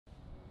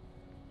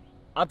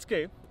আজকে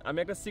আমি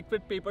একটা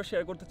সিক্রেট পেপার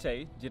শেয়ার করতে চাই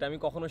যেটা আমি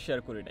কখনো শেয়ার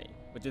করি নাই,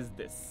 which is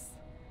this.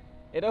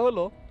 এটা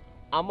হলো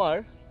আমার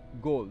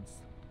গোলস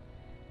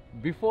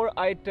বিফোর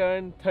আই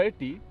টার্ন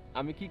 30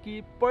 আমি কি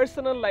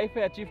পার্সোনাল লাইফে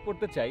অ্যাচিভ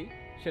করতে চাই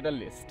সেটা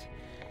লিস্ট।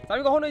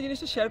 আমি কখনো এই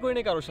জিনিসটা শেয়ার করি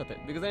নাই কারোর সাথে,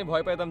 বিকজ আমি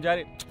ভয় পাইতাম যে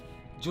আরে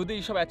যদি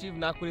এইসব অ্যাচিভ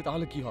না করি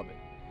তাহলে কি হবে।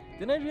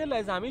 দেন আই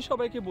রিয়েলাইজ আমি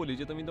সবাইকে বলি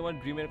যে তুমি তোমার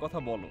ড্রিমের কথা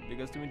বলো,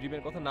 বিকজ তুমি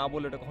ড্রিমের কথা না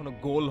বলে এটা কখনো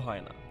গোল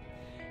হয় না।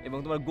 এবং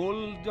তোমার গোল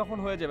যখন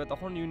হয়ে যাবে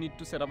তখন you need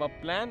to set up a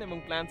plan, এবং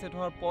প্ল্যান সেট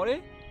হওয়ার পরে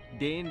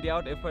ডে ইন ডে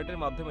আউট এফার্টের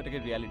মাধ্যমে এটাকে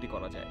রিয়ালিটি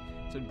করা যায়।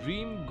 সো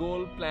ড্রিম,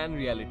 গোল, প্ল্যান,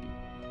 রিয়ালিটি।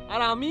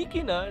 আর আমি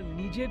কি না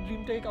নিজের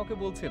ড্রিমটাকে কাউকে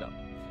বলছি না।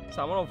 সো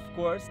আমার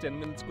অফকোর্স 10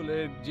 মিনিট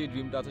স্কুলের যে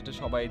ড্রিমটা আছে এটা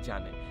সবাই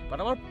জানে, বাট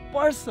আমার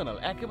পার্সোনাল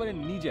একেবারে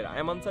নিজের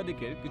আয়মান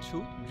সাদিকের কিছু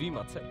ড্রিম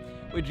আছে।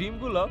 ওই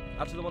ড্রিমগুলো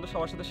আজকে তোমাদের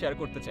সবার সাথে শেয়ার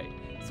করতে চাই,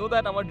 সো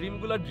দ্যাট আমার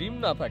ড্রিমগুলো ড্রিম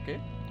না থাকে,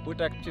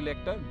 ওইটা অ্যাকচুয়ালি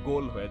একটা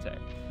গোল হয়ে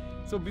যায়।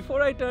 সো বিফোর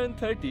আই টার্ন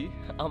 30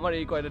 আমার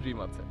এই কয়টা ড্রিম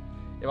আছে,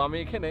 এবং আমি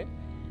এখানে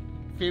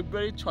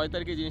ফেব্রুয়ারি 6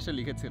 তারিখে জিনিসটা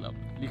লিখেছিলাম,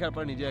 লিখার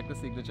পর নিজের একটা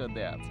সিগনেচার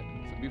দেওয়া আছে।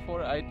 সো বিফোর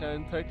আই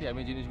টার্ন 30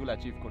 আমি জিনিসগুলো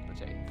অ্যাচিভ করতে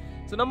চাই।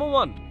 So number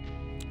 1,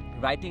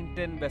 writing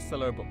 10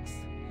 bestseller books.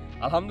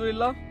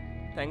 আলহামদুলিল্লাহ,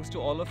 thanks to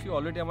all of you,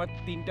 already আমার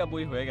 3টা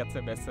বই হয়ে গেছে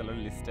বেস্টসেলার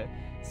লিস্টে।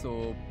 সো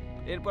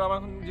এরপর আমার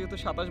এখন যেহেতু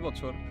 27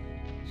 বছর,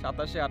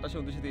 27, 28,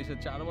 29, 30,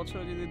 4 বছর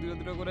যদি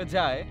দুটো করে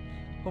যায়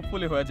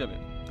হোপফুলি হয়ে যাবে।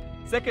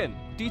 Second,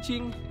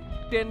 teaching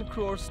 10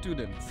 crore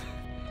students.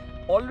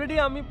 Already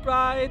আমি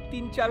প্রায়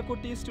 3-4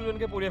 কোটি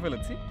স্টুডেন্টকে পড়িয়ে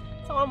ফেলেছি।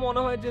 আমার মনে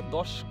হয় যে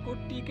 10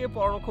 কোটিকে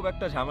পড়ানো খুব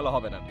একটা ঝামেলা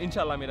হবে না,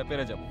 ইনশাল্লাহ আমি এটা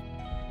পেরে যাব।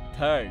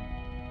 Third,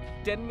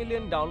 10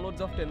 million downloads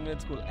of 10 minute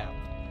school app.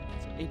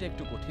 এটা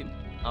একটু কঠিন,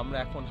 আমরা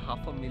এখন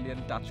 500,000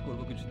 টাচ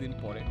করবো কিছুদিন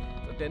পরে,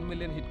 তো 10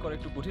 মিলিয়ন হিট করা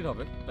একটু কঠিন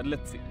হবে, বাট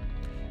লেটস সি।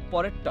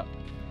 পরেরটা,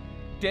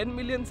 10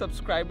 million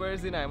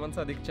subscribers in Ayman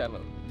Sadiq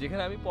channel,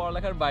 যেখানে আমি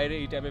পড়ালেখার বাইরে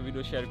এই টাইপের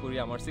ভিডিও শেয়ার করি,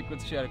 আমার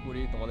সিক্রেটস শেয়ার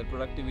করি, তোমাদের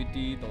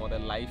প্রোডাক্টিভিটি, তোমাদের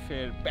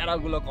লাইফের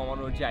প্যারাগুলো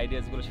কমানোর যে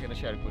আইডিয়াসগুলো সেখানে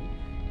শেয়ার করি।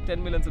 10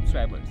 মিলিয়ন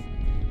সাবস্ক্রাইবার্স।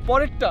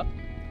 পরেরটা,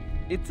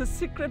 it's a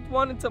secret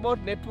one, it's about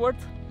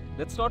net worth.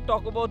 Let's not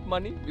talk about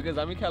money, because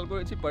আমি খেয়াল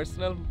করেছি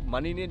পার্সোনাল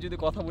মানি নিয়ে যদি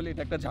কথা বলি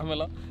এটা একটা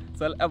ঝামেলা,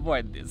 সো আইল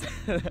অ্যাভয়েড দিস।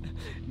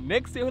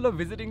 নেক্সট হলো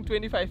ভিজিটিং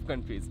 25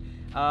 কান্ট্রিজ।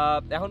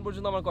 এখন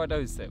পর্যন্ত আমার কয়টা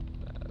হয়েছে?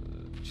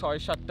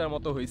 6-7টার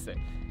মতো হয়েছে।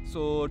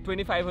 সো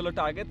 25 হলো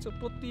টার্গেট। সো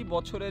প্রতি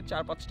বছরে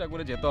 4-5টা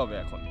করে যেতে হবে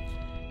এখন।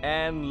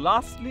 And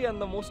lastly and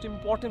the most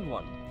important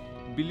one,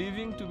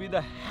 believing two B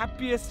the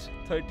happiest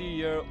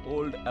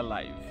 30-year-old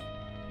alive.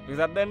 Because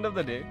at the end of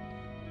the day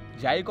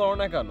যাই করো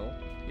না কেন,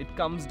 it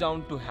comes down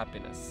to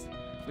happiness,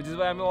 which is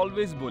Y আমি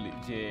অলওয়েজ বলি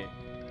যে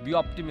B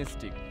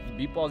optimistic,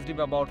 B positive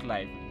about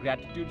life,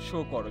 gratitude show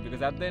করো,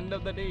 because at the end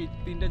of the day এই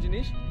 3টা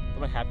জিনিস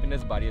তোমার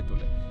হ্যাপিনেস বাড়িয়ে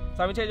তোলে। সো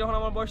আমি চাই যখন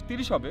আমার বয়স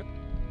 30 হবে,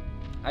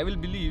 আই উইল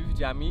বিলিভ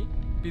যে আমি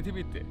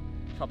পৃথিবীতে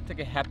সব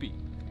থেকে হ্যাপি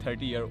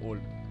 30-year-old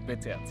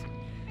বেঁচে আছি।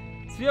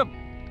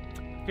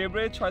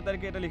 ফেব্রুয়ারি 6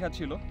 তারিখে এটা লেখা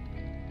ছিল,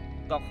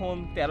 তখন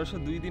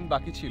 1302 দিন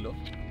বাকি ছিল,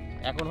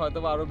 এখন হয়তো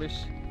বা আরও বেশ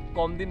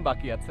কম দিন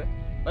বাকি আছে,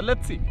 বাট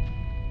লেটস সি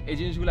এই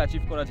জিনিসগুলো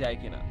অ্যাচিভ করা যায়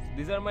কিনা।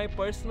 This R my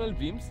personal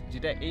dreams,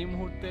 যেটা এই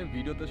মুহূর্তে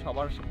ভিডিওতে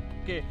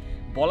সবারকে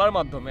বলার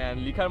মাধ্যমে অ্যান্ড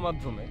লেখার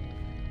মাধ্যমে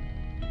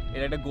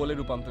এটা একটা গোলে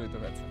রূপান্তরিত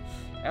হয়েছে।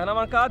 এখন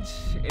আমার কাজ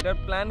এটার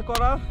প্ল্যান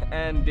করা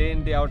and day in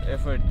day out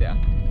effort দেয়া।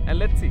 অ্যান্ড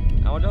লেটস সি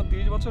আমার যখন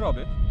 30 বছর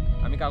হবে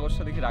আমি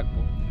কাগজটা দেখে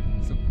রাখবো,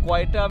 সো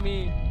কয়টা আমি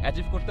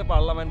অ্যাচিভ করতে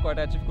পারলাম অ্যান্ড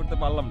কয়টা অ্যাচিভ করতে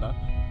পারলাম না,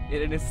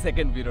 এর নিয়ে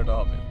সেকেন্ড ভিডিওটা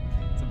হবে।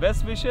 সো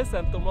বেস্ট উইশেস,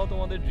 অ্যান্ড তোমরাও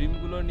তোমাদের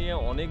ড্রিমগুলো নিয়ে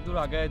অনেক দূর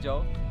আগায়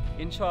যাও।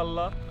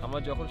 ইনশাআল্লাহ আমরা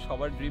যখন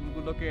সবার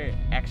ড্রিমগুলোকে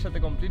একসাথে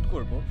কমপ্লিট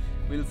করবো,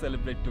 উইল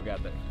সেলিব্রেট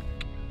টুগেদার।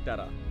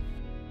 টাটা।